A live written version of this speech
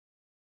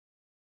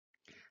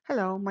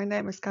Hello, my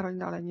name is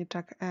Karolina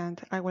OLEJNICZAK and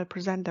I will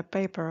present the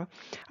paper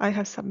I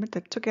have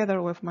submitted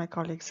together with my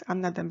colleagues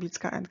Anna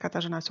DŁBICKA and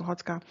Katarzyna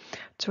SŁUCHOCKA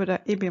to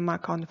the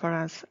IBIMA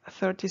conference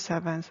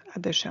 37th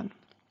edition.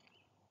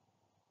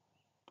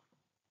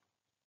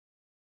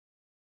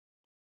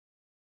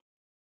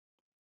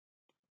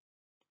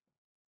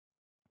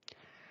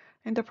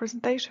 In the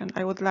presentation,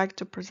 I would like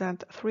to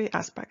present three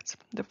aspects.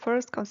 The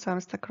first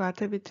concerns the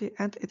creativity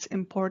and its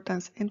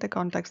importance in the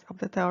context of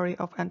the theory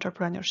of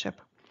entrepreneurship.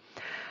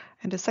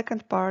 In the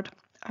second part,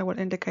 I will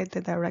indicate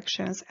the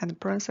directions and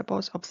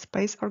principles of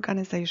space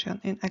organization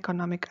in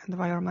economic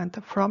environment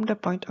from the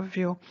point of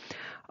view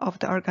of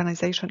the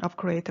organization of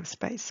creative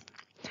space.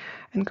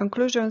 In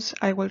conclusions,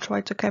 I will try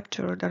to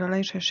capture the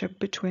relationship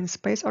between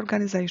space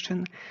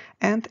organization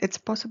and its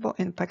possible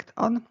impact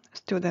on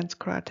students'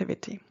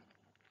 creativity.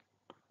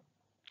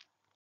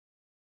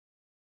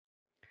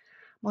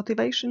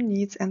 Motivation,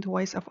 needs, and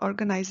ways of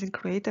organizing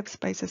creative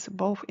spaces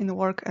both in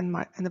work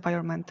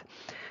environment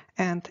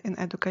and in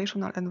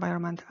educational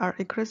environment are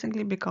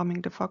increasingly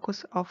becoming the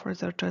focus of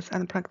researchers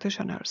and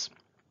practitioners.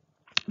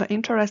 The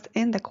interest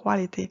in the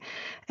quality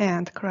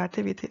and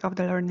creativity of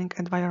the learning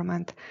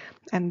environment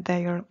and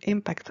their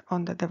impact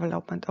on the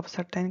development of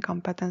certain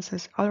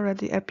competences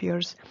already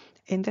appears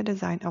in the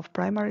design of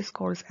primary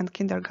schools and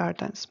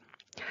kindergartens.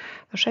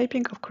 The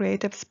shaping of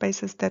creative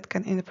spaces that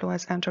can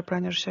influence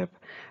entrepreneurship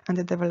and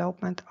the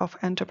development of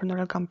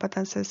entrepreneurial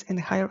competences in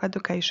higher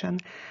education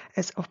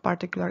is of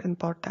particular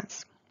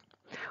importance.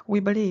 We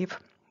believe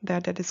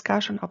that the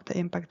discussion of the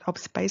impact of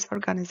space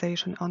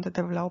organization on the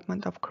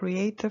development of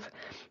creative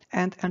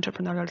and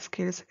entrepreneurial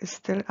skills is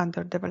still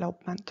under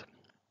development.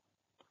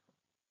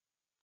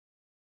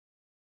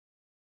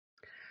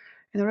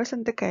 In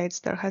recent decades,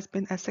 there has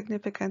been a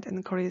significant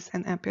increase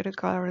in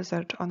empirical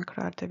research on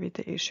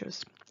creativity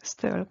issues.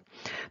 Still,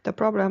 the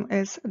problem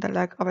is the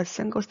lack of a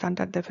single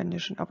standard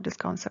definition of this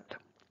concept.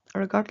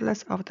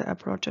 Regardless of the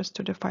approaches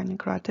to defining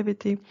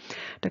creativity,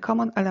 the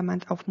common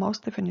element of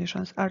most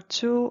definitions are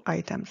two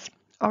items: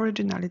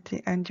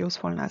 originality and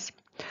usefulness.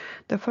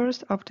 The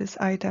first of these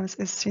items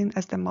is seen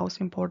as the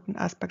most important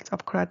aspect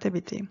of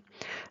creativity.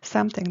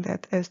 Something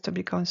that is to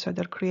be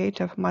considered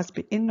creative must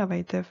be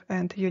innovative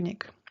and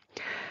unique.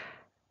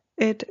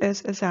 It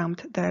is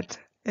assumed that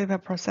if a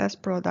process,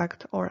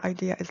 product, or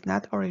idea is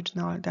not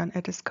original, then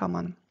it is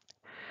common.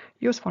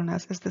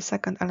 Usefulness is the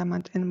second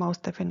element in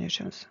most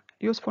definitions.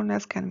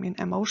 Usefulness can mean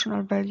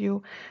emotional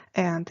value,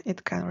 and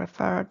it can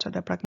refer to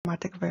the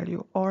pragmatic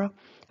value or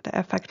the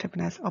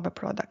effectiveness of a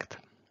product.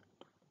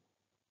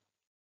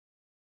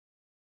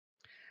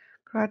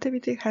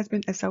 Creativity has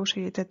been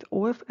associated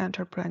with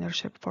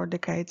entrepreneurship for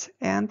decades,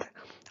 and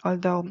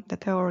although the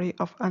theory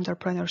of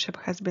entrepreneurship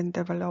has been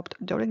developed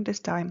during this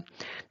time,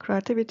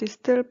 creativity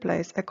still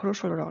plays a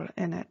crucial role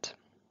in it.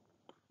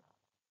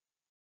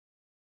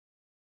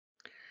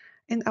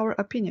 In our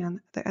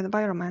opinion, the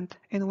environment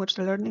in which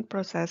the learning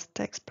process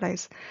takes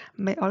place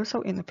may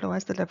also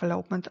influence the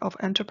development of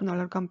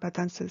entrepreneurial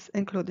competencies,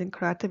 including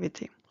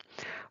creativity.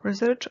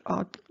 Research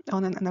on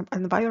an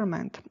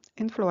environment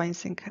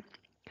influencing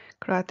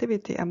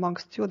creativity among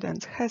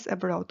students has a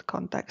broad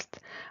context,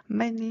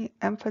 mainly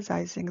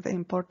emphasizing the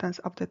importance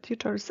of the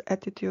teacher's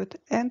attitude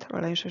and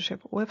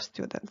relationship with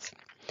students.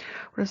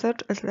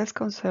 Research is less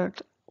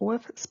concerned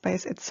with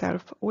space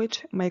itself,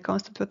 which may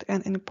constitute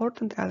an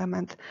important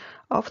element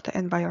of the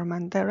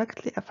environment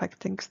directly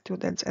affecting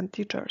students and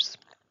teachers.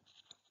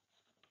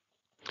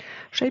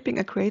 Shaping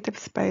a creative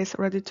space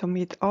ready to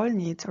meet all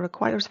needs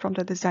requires from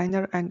the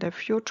designer and the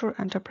future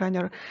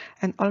entrepreneur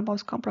an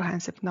almost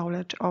comprehensive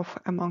knowledge of,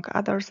 among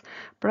others,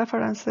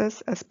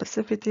 preferences, a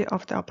specificity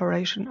of the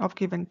operation of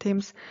given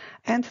teams,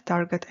 and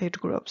target age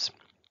groups.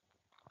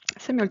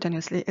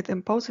 Simultaneously, it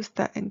imposes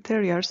the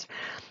interior's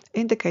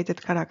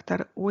indicated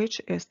character,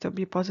 which is to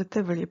be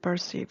positively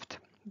perceived.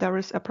 There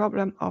is a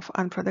problem of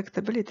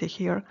unpredictability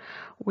here,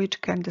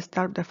 which can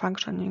disturb the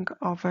functioning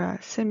of a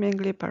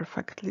seemingly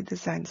perfectly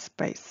designed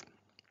space.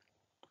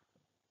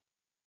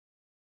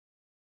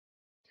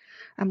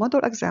 A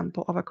model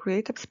example of a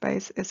creative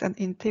space is an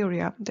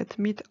interior that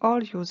meets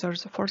all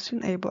users'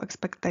 foreseeable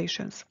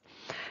expectations.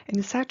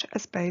 In such a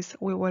space,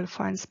 we will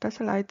find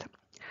specialized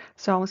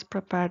zones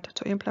prepared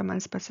to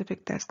implement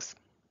specific tasks.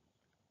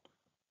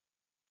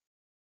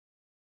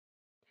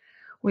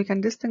 We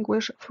can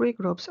distinguish three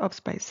groups of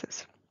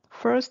spaces.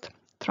 First,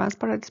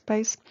 transparent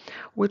space,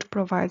 which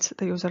provides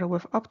the user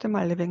with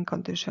optimal living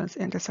conditions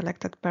in the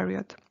selected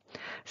period.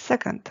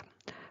 Second,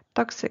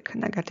 toxic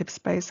negative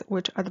space,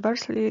 which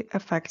adversely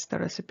affects the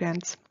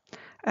recipients.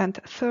 And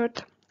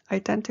third,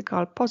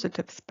 identical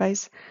positive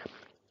space,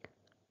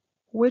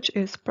 which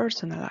is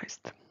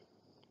personalized.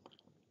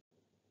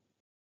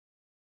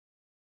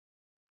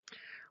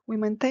 We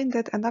maintain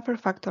that another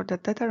factor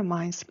that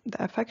determines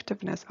the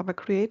effectiveness of a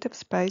creative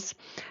space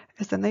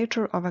is the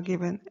nature of a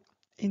given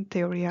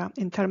interior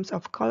in terms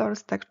of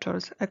colors,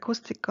 textures,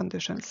 acoustic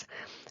conditions,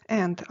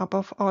 and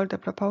above all the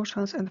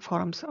proportions and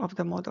forms of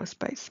the model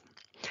space.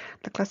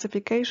 The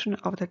classification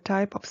of the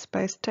type of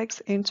space takes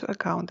into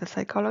account the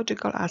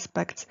psychological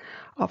aspects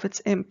of its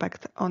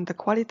impact on the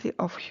quality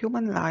of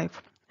human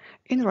life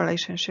in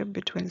relationship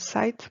between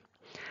sight,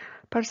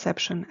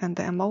 perception, and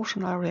the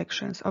emotional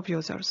reactions of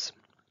users.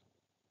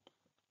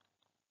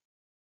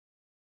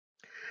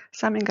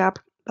 Summing up,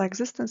 the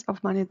existence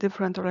of many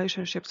different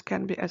relationships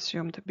can be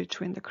assumed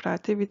between the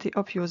creativity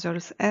of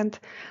users and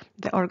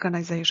the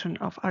organization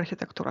of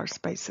architectural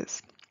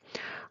spaces.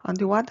 On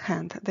the one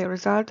hand, they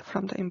result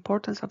from the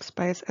importance of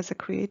space as a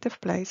creative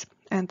place,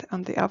 and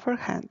on the other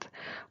hand,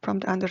 from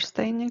the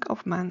understanding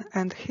of man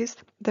and his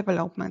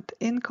development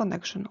in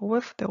connection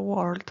with the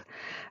world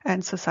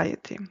and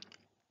society.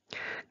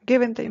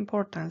 Given the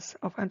importance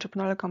of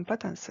entrepreneurial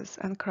competences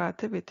and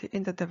creativity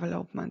in the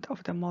development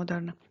of the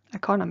modern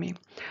economy,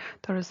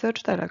 the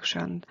research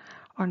direction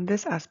on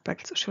these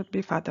aspects should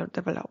be further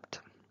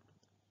developed.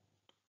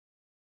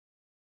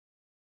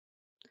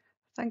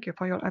 Thank you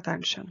for your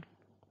attention.